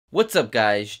What's up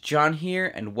guys, John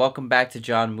here and welcome back to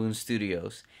John Moon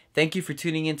Studios. Thank you for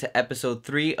tuning in to episode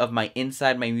 3 of my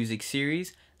Inside My Music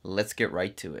series. Let's get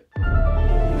right to it.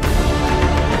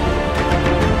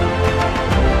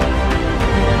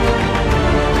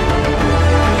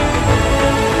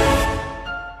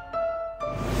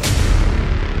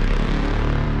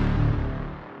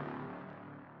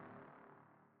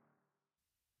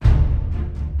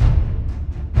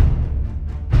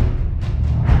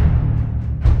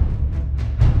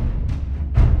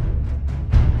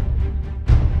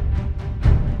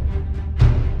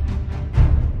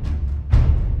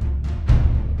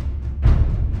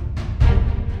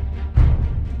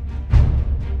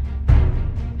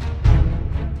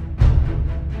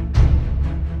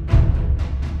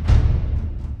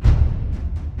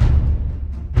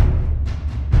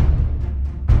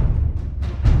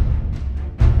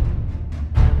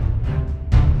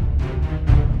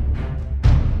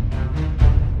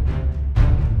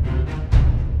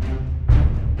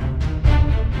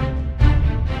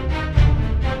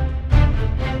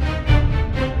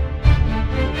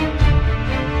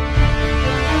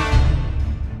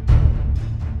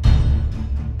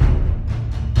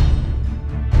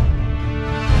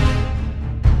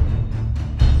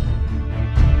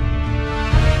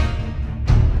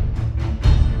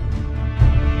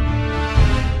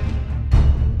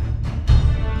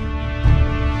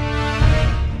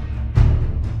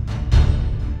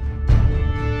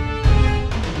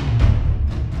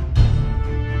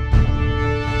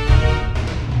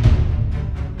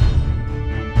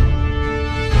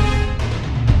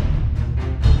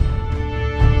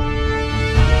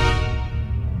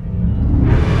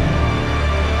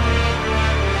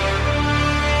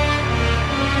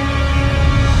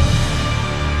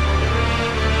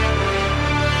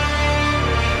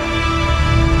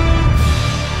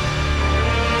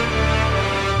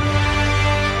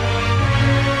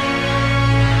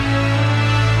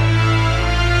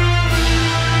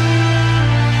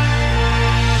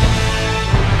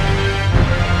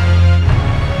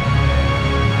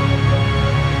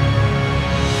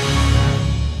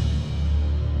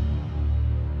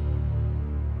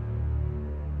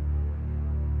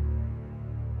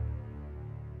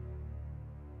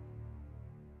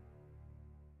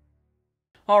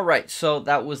 Alright, so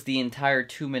that was the entire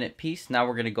 2-minute piece. Now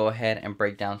we're going to go ahead and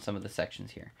break down some of the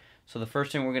sections here. So the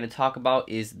first thing we're going to talk about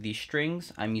is the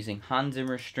strings. I'm using Hans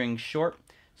Zimmer string short.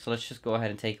 So let's just go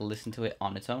ahead and take a listen to it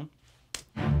on its own.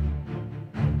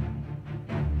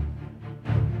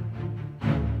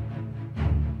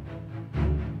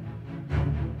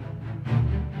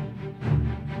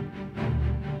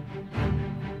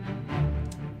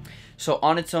 So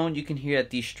on its own, you can hear that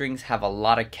these strings have a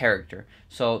lot of character.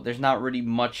 So there's not really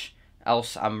much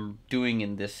else I'm doing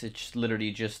in this. It's literally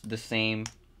just the same.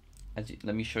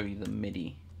 Let me show you the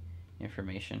MIDI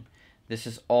information. This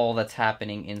is all that's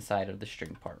happening inside of the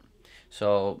string part.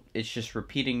 So it's just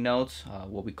repeating notes,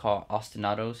 what we call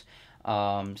ostinatos.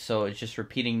 So it's just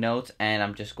repeating notes, and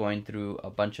I'm just going through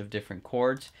a bunch of different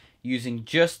chords using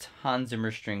just Hans Zimmer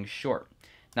string short.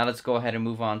 Now let's go ahead and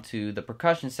move on to the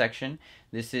percussion section.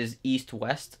 This is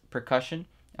East-West percussion,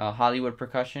 Hollywood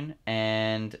percussion,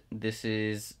 and this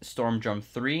is Storm Drum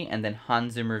 3, and then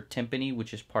Hans Zimmer timpani,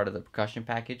 which is part of the percussion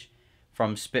package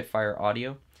from Spitfire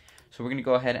Audio. So we're going to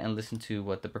go ahead and listen to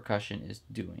what the percussion is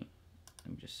doing.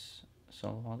 Let me just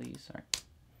solo all these. All right.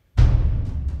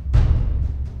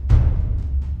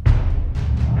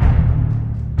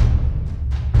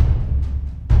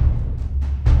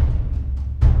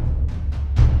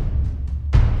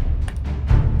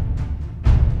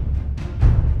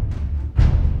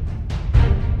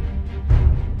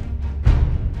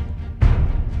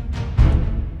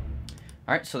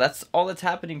 Alright, so that's all that's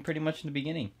happening pretty much in the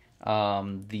beginning.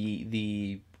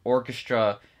 The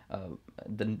orchestra,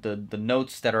 the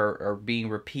notes that are being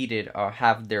repeated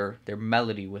have their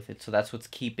melody with it. So that's what's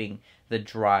keeping the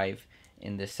drive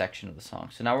in this section of the song.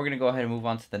 So now we're going to go ahead and move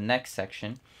on to the next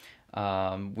section.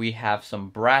 We have some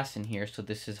brass in here. So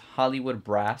this is Hollywood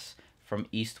brass from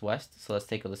East-West. So let's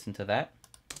take a listen to that.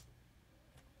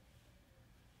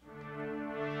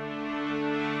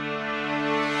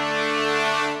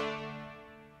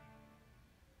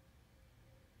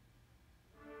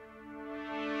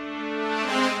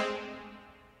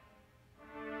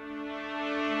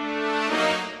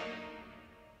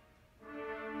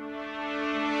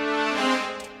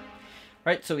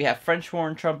 Right, so we have French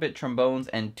horn, trumpet, trombones,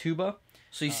 and tuba.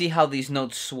 So you see how these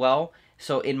notes swell?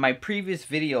 So in my previous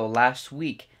video last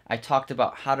week, I talked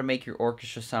about how to make your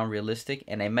orchestra sound realistic,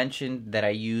 and I mentioned that I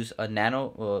use a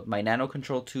my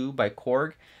Nanokontrol 2 by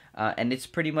Korg. and it's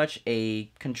pretty much a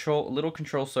little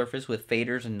control surface with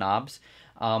faders and knobs,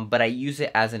 but I use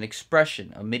it as an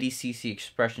expression, a MIDI CC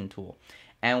expression tool.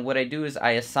 And what I do is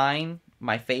I assign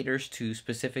my faders to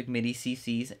specific MIDI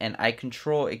CCs, and I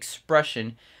control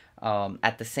expression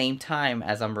at the same time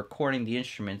as I'm recording the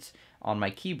instruments on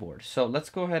my keyboard. So let's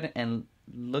go ahead and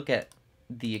look at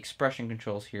the expression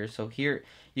controls here. So here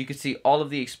you can see all of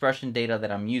the expression data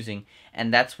that I'm using,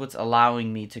 and that's what's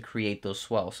allowing me to create those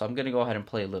swells. So I'm going to go ahead and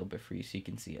play a little bit for you so you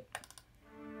can see it.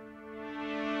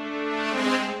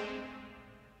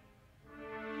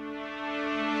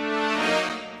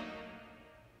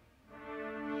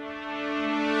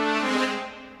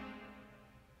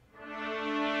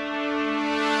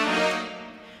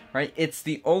 Right? It's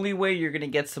the only way you're going to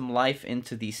get some life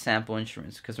into these sample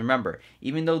instruments. Because remember,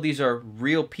 even though these are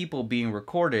real people being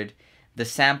recorded, the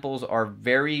samples are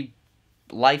very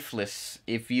lifeless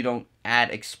if you don't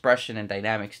add expression and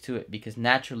dynamics to it. Because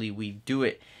naturally we do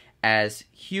it as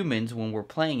humans when we're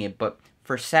playing it. But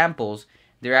for samples,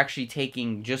 they're actually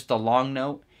taking just a long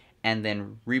note and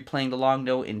then replaying the long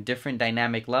note in different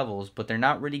dynamic levels. But they're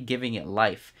not really giving it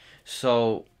life.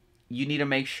 So you need to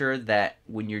make sure that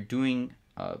when you're doing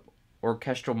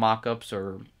orchestral mock-ups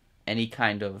or any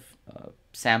kind of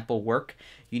sample work,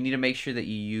 you need to make sure that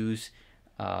you use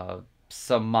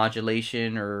some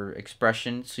modulation or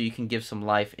expression so you can give some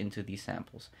life into these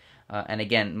samples. And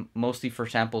again, mostly for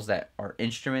samples that are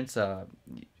instruments,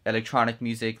 electronic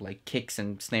music like kicks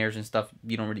and snares and stuff,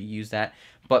 you don't really use that.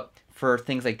 But for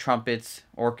things like trumpets,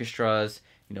 orchestras,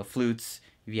 flutes,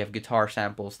 if you have guitar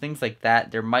samples, things like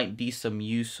that, there might be some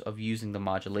use of using the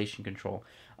modulation control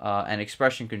and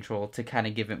expression control to kind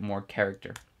of give it more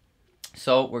character.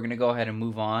 So we're going to go ahead and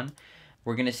move on.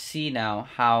 We're going to see now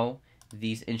how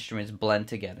these instruments blend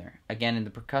together. Again, in the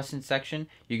percussion section,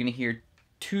 you're going to hear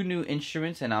two new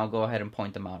instruments, and I'll go ahead and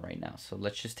point them out right now. So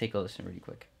let's just take a listen really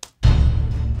quick.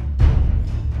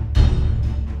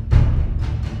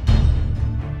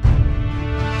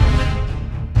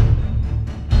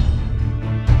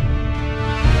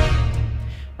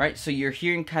 Right, so you're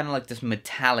hearing kind of like this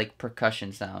metallic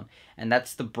percussion sound, and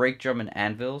that's the brake drum and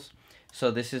anvils. So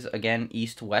this is, again,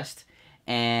 east-west,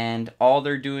 and all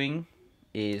they're doing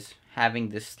is having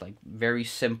this like very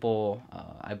simple,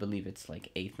 I believe it's like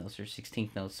 8th notes or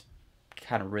 16th notes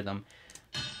kind of rhythm.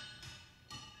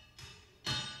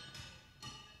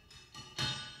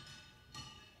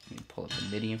 Let me pull up the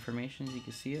MIDI information so you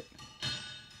can see it.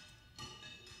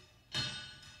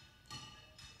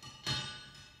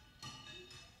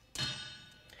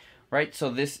 Right, so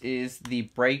this is the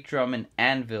brake drum and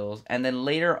anvils, and then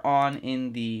later on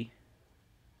in the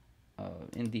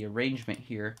arrangement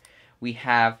here, we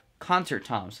have concert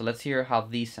toms. So let's hear how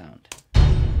these sound.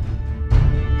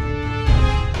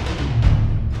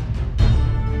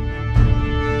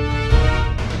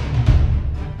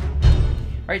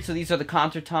 Right, so these are the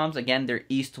concert toms. Again, they're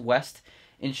east-west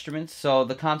instruments. So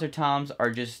the concert toms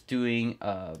are just doing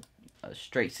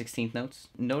straight 16th notes.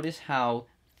 Notice how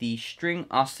the string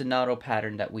ostinato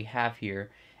pattern that we have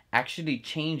here actually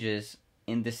changes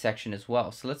in this section as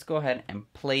well. So let's go ahead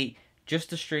and play just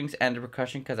the strings and the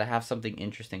percussion because I have something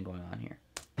interesting going on here.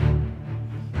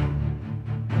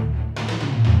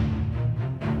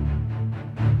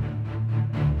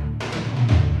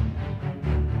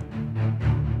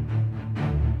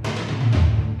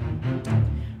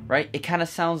 Right? It kind of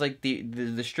sounds like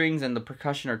the strings and the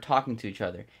percussion are talking to each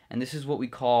other. And this is what we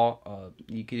call,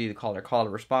 you could either call it a call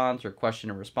and response or question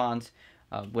and response,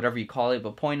 whatever you call it.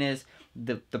 But point is,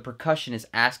 the percussion is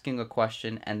asking a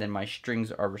question and then my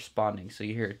strings are responding. So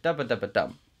you hear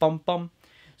da-ba-da-ba-dum, bum-bum.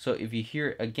 So if you hear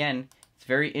it again, it's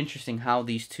very interesting how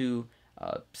these two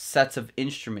sets of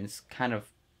instruments kind of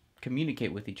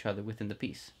communicate with each other within the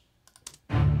piece.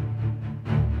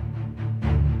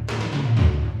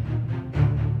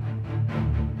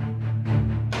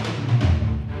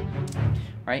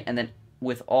 Right? And then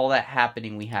with all that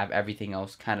happening, we have everything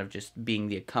else kind of just being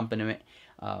the accompaniment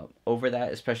over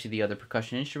that, especially the other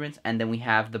percussion instruments. And then we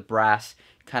have the brass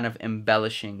kind of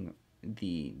embellishing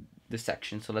the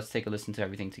section. So let's take a listen to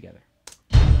everything together.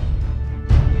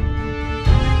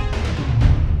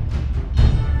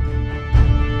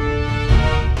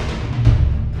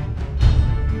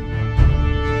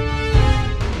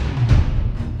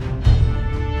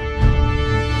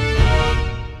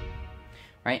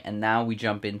 Right, and now we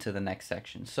jump into the next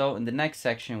section. So in the next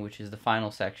section, which is the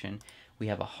final section, we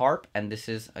have a harp, and this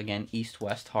is, again,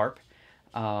 east-west harp.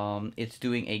 It's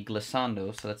doing a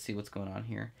glissando, so let's see what's going on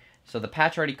here. So the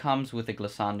patch already comes with a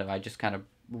glissando. I just kind of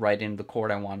write in the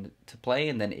chord I want it to play,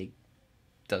 and then it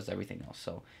does everything else.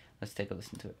 So let's take a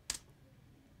listen to it.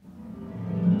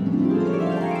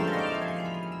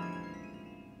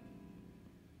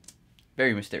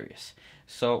 very mysterious.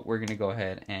 So we're gonna go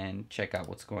ahead and check out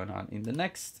what's going on in the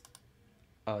next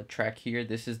track here.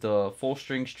 This is the full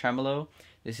strings tremolo.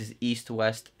 This is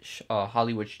East-West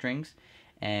Hollywood strings,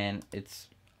 and it's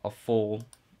the full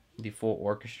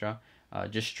orchestra.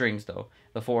 Just strings though.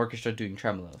 The full orchestra doing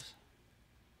tremolos. Just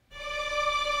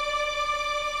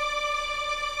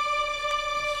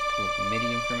pull up the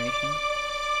MIDI information.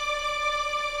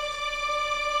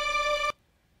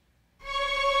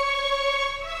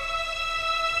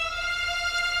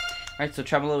 Alright, so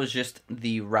tremolo is just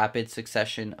the rapid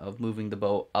succession of moving the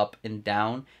bow up and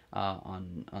down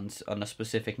on a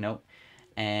specific note,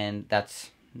 and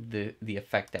that's the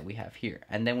effect that we have here.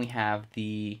 And then we have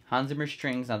the Hans Zimmer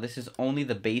strings. Now this is only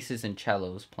the basses and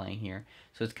cellos playing here,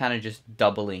 so it's kind of just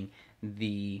doubling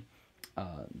the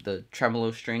tremolo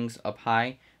strings up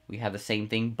high. We have the same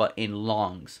thing but in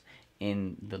longs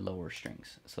in the lower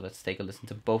strings. So let's take a listen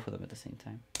to both of them at the same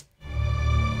time.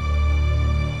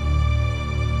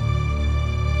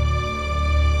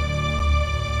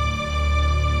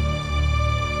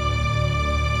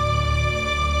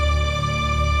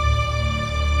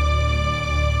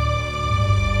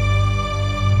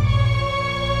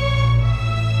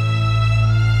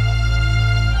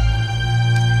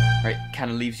 Kind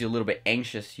of leaves you a little bit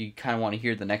anxious. You kind of want to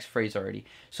hear the next phrase already.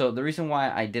 So the reason why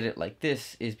I did it like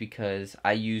this is because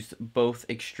I used both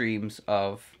extremes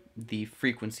of the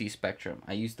frequency spectrum.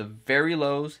 I used the very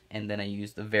lows and then I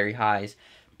used the very highs,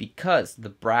 because the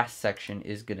brass section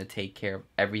is going to take care of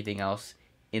everything else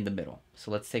in the middle. So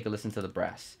let's take a listen to the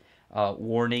brass.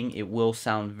 Warning, it will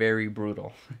sound very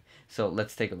brutal. So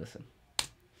let's take a listen.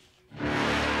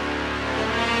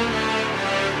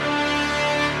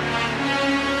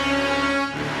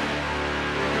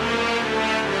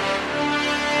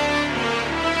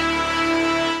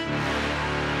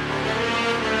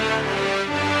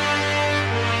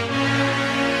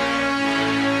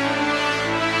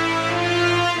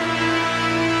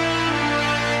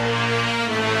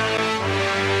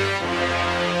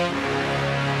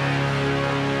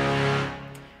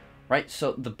 Right,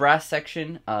 so the brass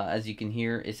section, as you can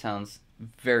hear, it sounds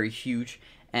very huge.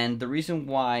 And the reason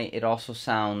why it also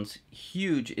sounds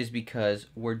huge is because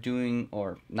we're doing,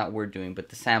 or not we're doing, but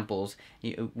the samples,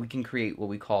 we can create what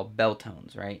we call bell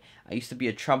tones, right? I used to be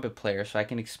a trumpet player, so I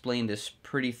can explain this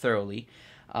pretty thoroughly.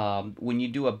 When you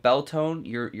do a bell tone,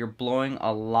 you're blowing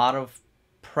a lot of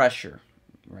pressure,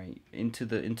 right,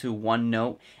 into one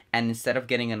note, and instead of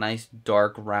getting a nice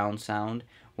dark round sound,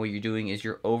 what you're doing is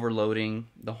you're overloading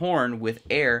the horn with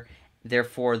air.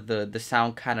 Therefore the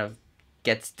sound kind of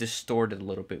gets distorted a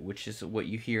little bit, which is what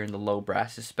you hear in the low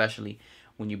brass, especially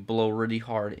when you blow really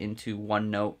hard into one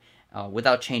note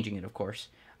without changing it, of course.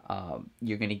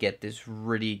 You're gonna get this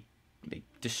really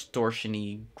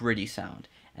distortion-y, gritty sound,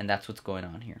 and that's what's going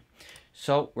on here.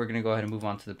 So we're gonna go ahead and move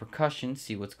on to the percussion,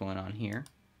 see what's going on here.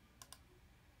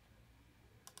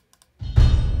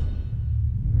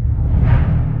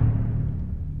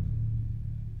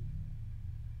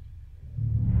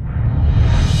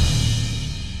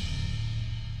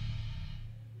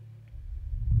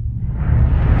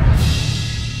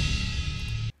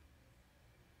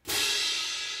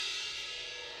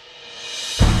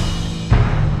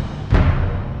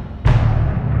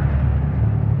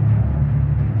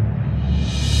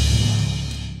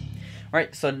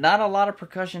 Right, so not a lot of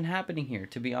percussion happening here,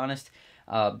 to be honest.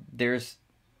 It's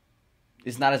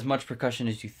not as much percussion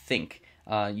as you think.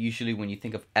 Usually when you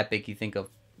think of epic, you think of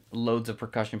loads of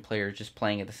percussion players just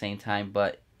playing at the same time,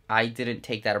 but I didn't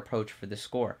take that approach for this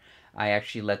score. I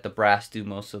actually let the brass do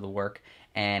most of the work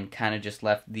and kind of just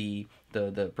left the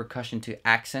percussion to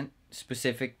accent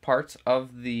specific parts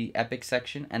of the epic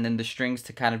section, and then the strings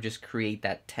to kind of just create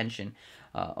that tension,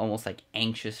 almost like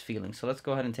anxious feeling. So let's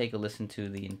go ahead and take a listen to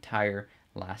the entire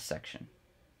last section.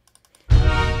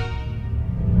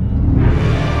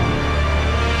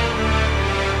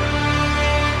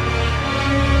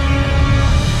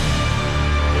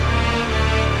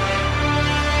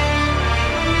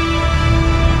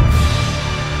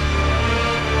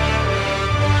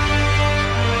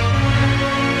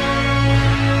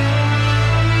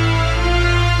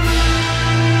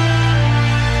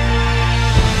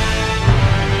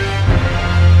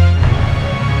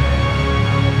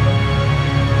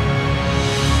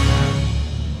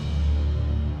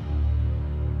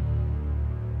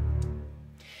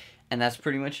 And that's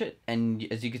pretty much it. And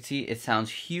as you can see, it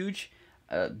sounds huge.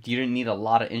 You didn't need a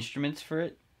lot of instruments for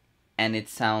it, and it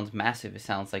sounds massive. It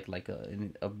sounds like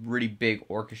a really big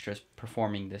orchestra is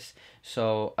performing this.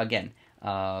 So again,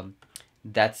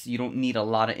 you don't need a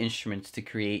lot of instruments to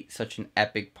create such an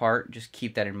epic part. Just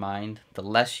keep that in mind. The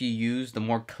less you use, the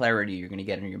more clarity you're going to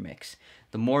get in your mix.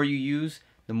 the more you use,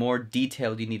 the more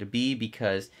detailed you need to be,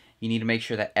 because you need to make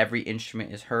sure that every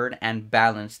instrument is heard and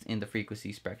balanced in the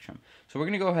frequency spectrum. So we're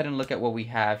going to go ahead and look at what we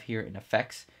have here in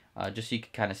effects, just so you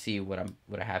can kind of see what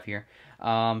I have here.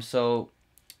 So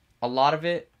a lot of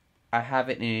it, I have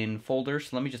it in folders.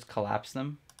 So let me just collapse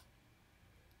them,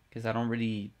 because I don't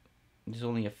really, there's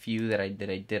only a few that I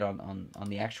did on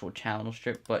the actual channel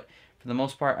strip, but for the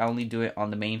most part I only do it on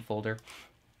the main folder.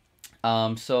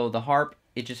 So the harp,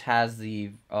 it just has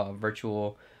the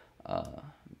virtual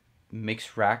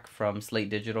mix rack from Slate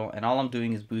Digital, and all I'm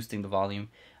doing is boosting the volume.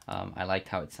 I liked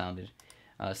how it sounded.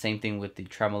 Same thing with the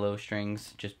tremolo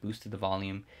strings, just boosted the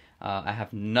volume. I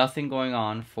have nothing going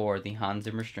on for the Hans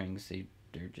Zimmer strings.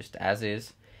 They're just as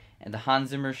is. And the Hans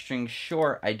Zimmer string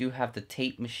short, I do have the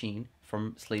tape machine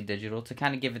from Slate Digital to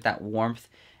kind of give it that warmth,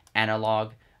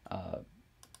 analog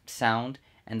sound.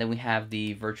 And then we have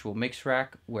the virtual mix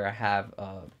rack, where I have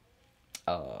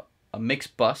a mix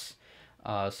bus,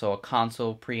 so a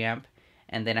console preamp,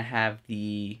 and then I have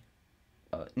the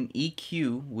an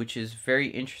EQ, which is very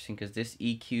interesting because this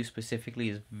EQ specifically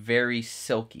is very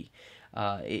silky.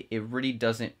 It really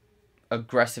doesn't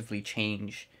aggressively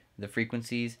change the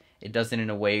frequencies. It does it in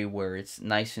a way where it's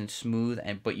nice and smooth,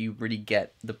 but you really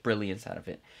get the brilliance out of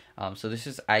it. So this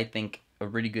is, I think, a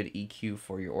really good EQ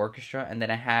for your orchestra. And then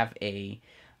I have a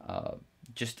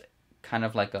just kind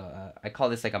of like I call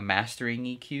this like a mastering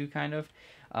EQ kind of,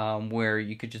 where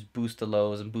you could just boost the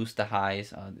lows and boost the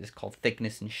highs. It's called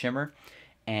thickness and shimmer,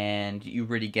 and you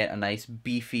really get a nice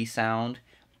beefy sound,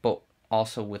 but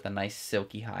also with a nice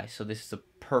silky high. So this is a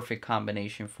perfect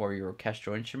combination for your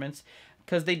orchestral instruments,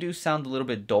 because they do sound a little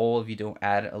bit dull if you don't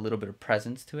add a little bit of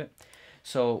presence to it.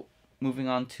 So moving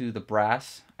on to the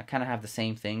brass, I kind of have the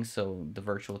same thing. So the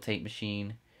virtual tape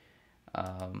machine,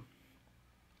 I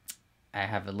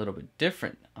have a little bit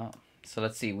different. So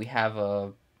let's see, we have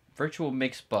a virtual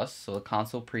mix bus, so a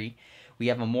console pre. We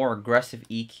have a more aggressive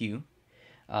EQ.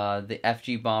 The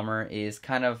FG Bomber is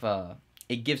kind of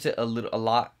it gives it a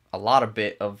lot of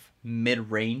bit of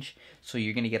mid-range, so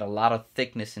you're gonna get a lot of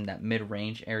thickness in that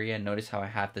mid-range area. Notice how I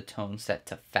have the tone set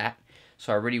to fat,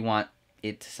 so I really want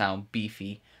it to sound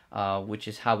beefy, which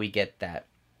is how we get that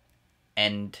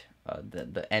end,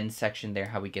 the end section there,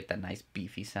 how we get that nice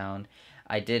beefy sound.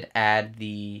 I did add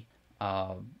the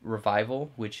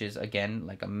Revival, which is again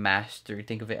like a master.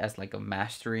 Think of it as like a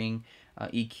mastering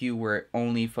EQ, where it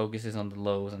only focuses on the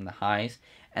lows and the highs.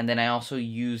 And then I also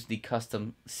use the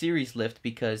custom series lift,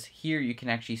 because here you can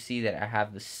actually see that I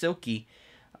have the silky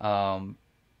button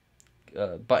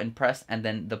pressed and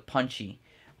then the punchy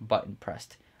button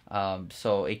pressed.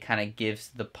 So it kind of gives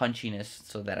the punchiness,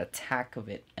 so that attack of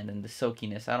it, and then the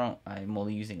silkiness. I'm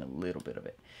only using a little bit of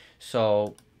it.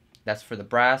 So that's for the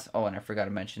brass. Oh, and I forgot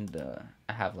to mention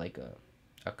I have like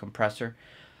a compressor,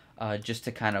 just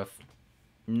to kind of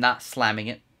not slamming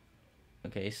it.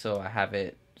 Okay, so I have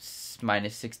it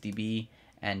minus 6 dB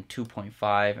and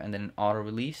 2.5, and then an auto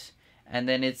release, and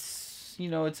then it's,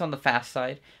 it's on the fast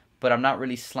side, but I'm not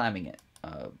really slamming it,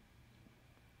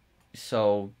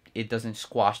 so it doesn't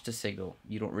squash the signal.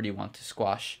 You don't really want to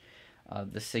squash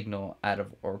the signal out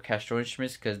of orchestral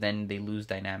instruments, because then they lose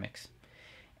dynamics.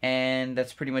 And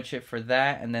that's pretty much it for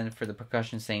that. And then for the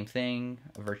percussion, same thing,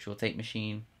 a virtual tape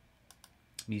machine.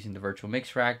 I'm using the virtual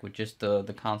mix rack with just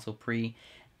the console pre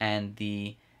and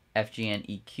the FGN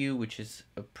EQ, which is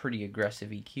a pretty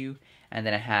aggressive EQ. And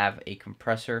then I have a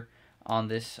compressor on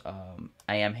this.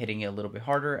 I am hitting it a little bit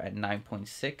harder at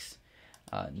 9.6,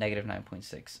 negative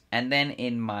 9.6. And then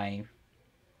in my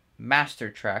master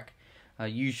track,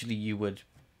 usually you would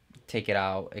take it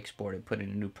out, export it, put it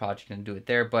in a new project and do it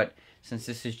there. But since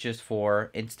this is just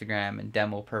for Instagram and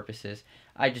demo purposes,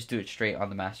 I just do it straight on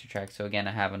the master track. So again,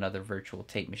 I have another virtual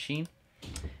tape machine.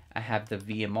 I have the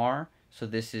VMR. So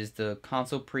this is the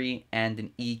console pre and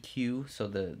an EQ. So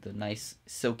the nice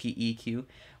silky EQ,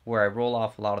 where I roll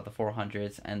off a lot of the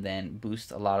 400s and then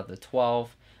boost a lot of the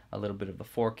 12, a little bit of the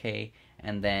 4K,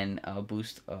 and then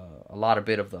boost a lot of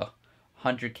bit of the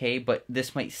 100K. But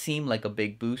this might seem like a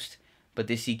big boost, but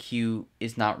this EQ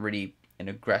is not really an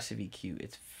aggressive EQ.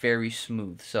 It's very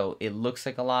smooth. So it looks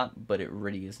like a lot, but it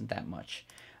really isn't that much.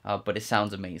 But it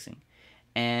sounds amazing.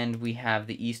 And we have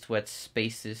the East-West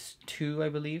Spaces 2, I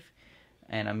believe.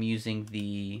 And I'm using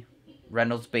the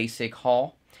Reynolds Basic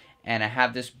Hall. And I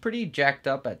have this pretty jacked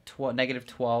up at negative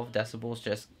 12 decibels,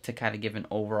 just to kind of give an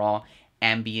overall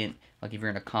ambient, like if you're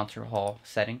in a concert hall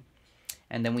setting.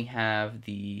 And then we have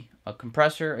the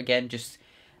compressor, again, just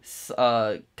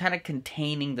kind of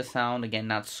containing the sound, again,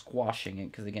 not squashing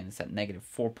it, because again, it's at negative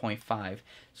 4.5.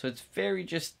 So it's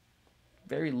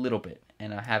very little bit.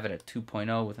 And I have it at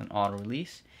 2.0 with an auto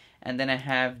release. And then I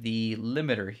have the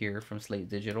limiter here from Slate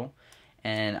Digital,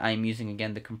 and I'm using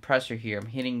again the compressor here. I'm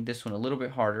hitting this one a little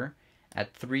bit harder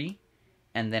at 3,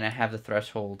 and then I have the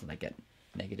threshold like at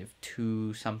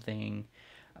 -2 something,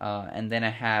 and then I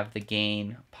have the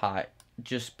gain pot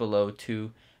just below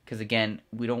 2, because again,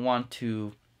 we don't want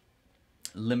to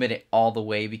limit it all the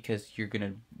way because you're going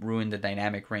to ruin the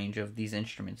dynamic range of these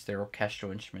instruments. They're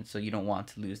orchestral instruments, so you don't want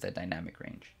to lose that dynamic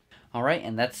range. Alright,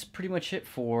 and that's pretty much it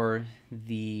for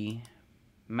the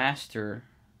master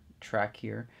track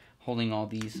here, holding all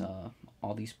these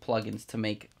plugins to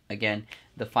make, again,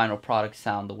 the final product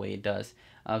sound the way it does.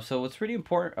 So what's really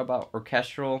important about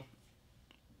orchestral,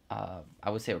 I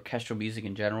would say orchestral music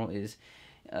in general, is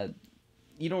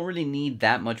you don't really need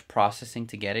that much processing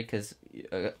to get it, because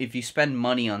if you spend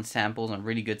money on samples, on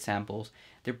really good samples,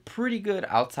 they're pretty good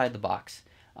outside the box.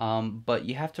 But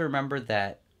you have to remember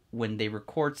that when they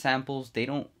record samples, they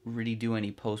don't really do any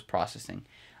post-processing.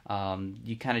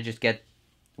 You kind of just get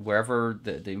wherever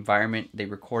the environment they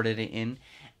recorded it in,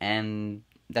 and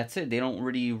that's it. They don't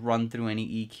really run through any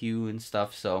EQ and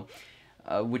stuff. So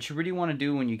what you really want to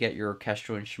do when you get your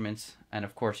orchestral instruments, and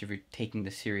of course if you're taking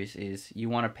this serious, is you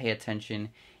want to pay attention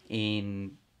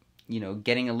in, you know,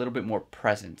 getting a little bit more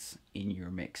presence in your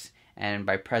mix. And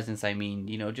by presence I mean,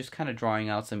 you know, just kind of drawing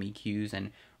out some EQs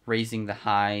and raising the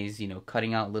highs, you know,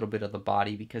 cutting out a little bit of the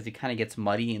body, because it kind of gets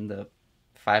muddy in the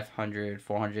 500,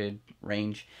 400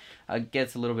 range.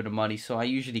 Gets a little bit of muddy, so I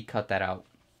usually cut that out,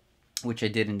 which I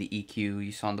did in the EQ.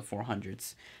 You saw in the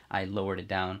 400s, I lowered it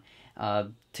down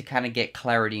to kind of get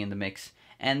clarity in the mix.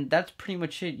 And that's pretty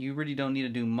much it. You really don't need to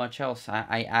do much else.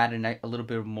 I add a little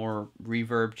bit more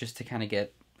reverb just to kind of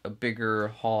get a bigger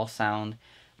hall sound,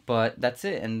 but that's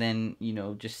it. And then, you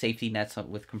know, just safety nets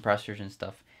with compressors and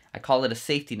stuff. I call it a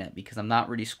safety net because I'm not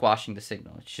really squashing the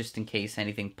signal. It's just in case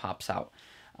anything pops out.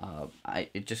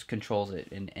 It just controls it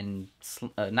and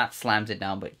not slams it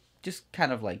down, but just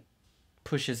kind of like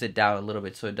pushes it down a little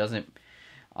bit so it doesn't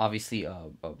obviously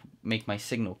make my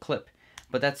signal clip.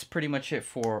 But that's pretty much it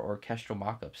for orchestral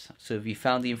mockups. So if you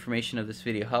found the information of this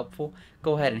video helpful,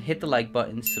 go ahead and hit the like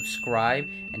button, subscribe,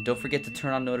 and don't forget to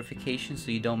turn on notifications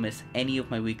so you don't miss any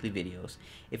of my weekly videos.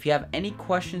 If you have any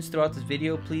questions throughout this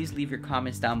video, please leave your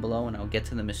comments down below and I'll get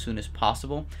to them as soon as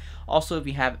possible. Also, if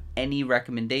you have any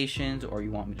recommendations or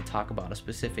you want me to talk about a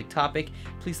specific topic,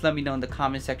 please let me know in the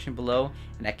comment section below,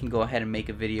 and I can go ahead and make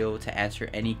a video to answer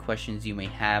any questions you may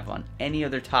have on any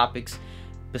other topics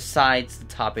besides the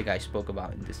topic I spoke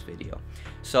about in this video.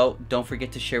 So don't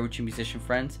forget to share with your musician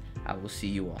friends. I will see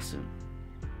you all soon.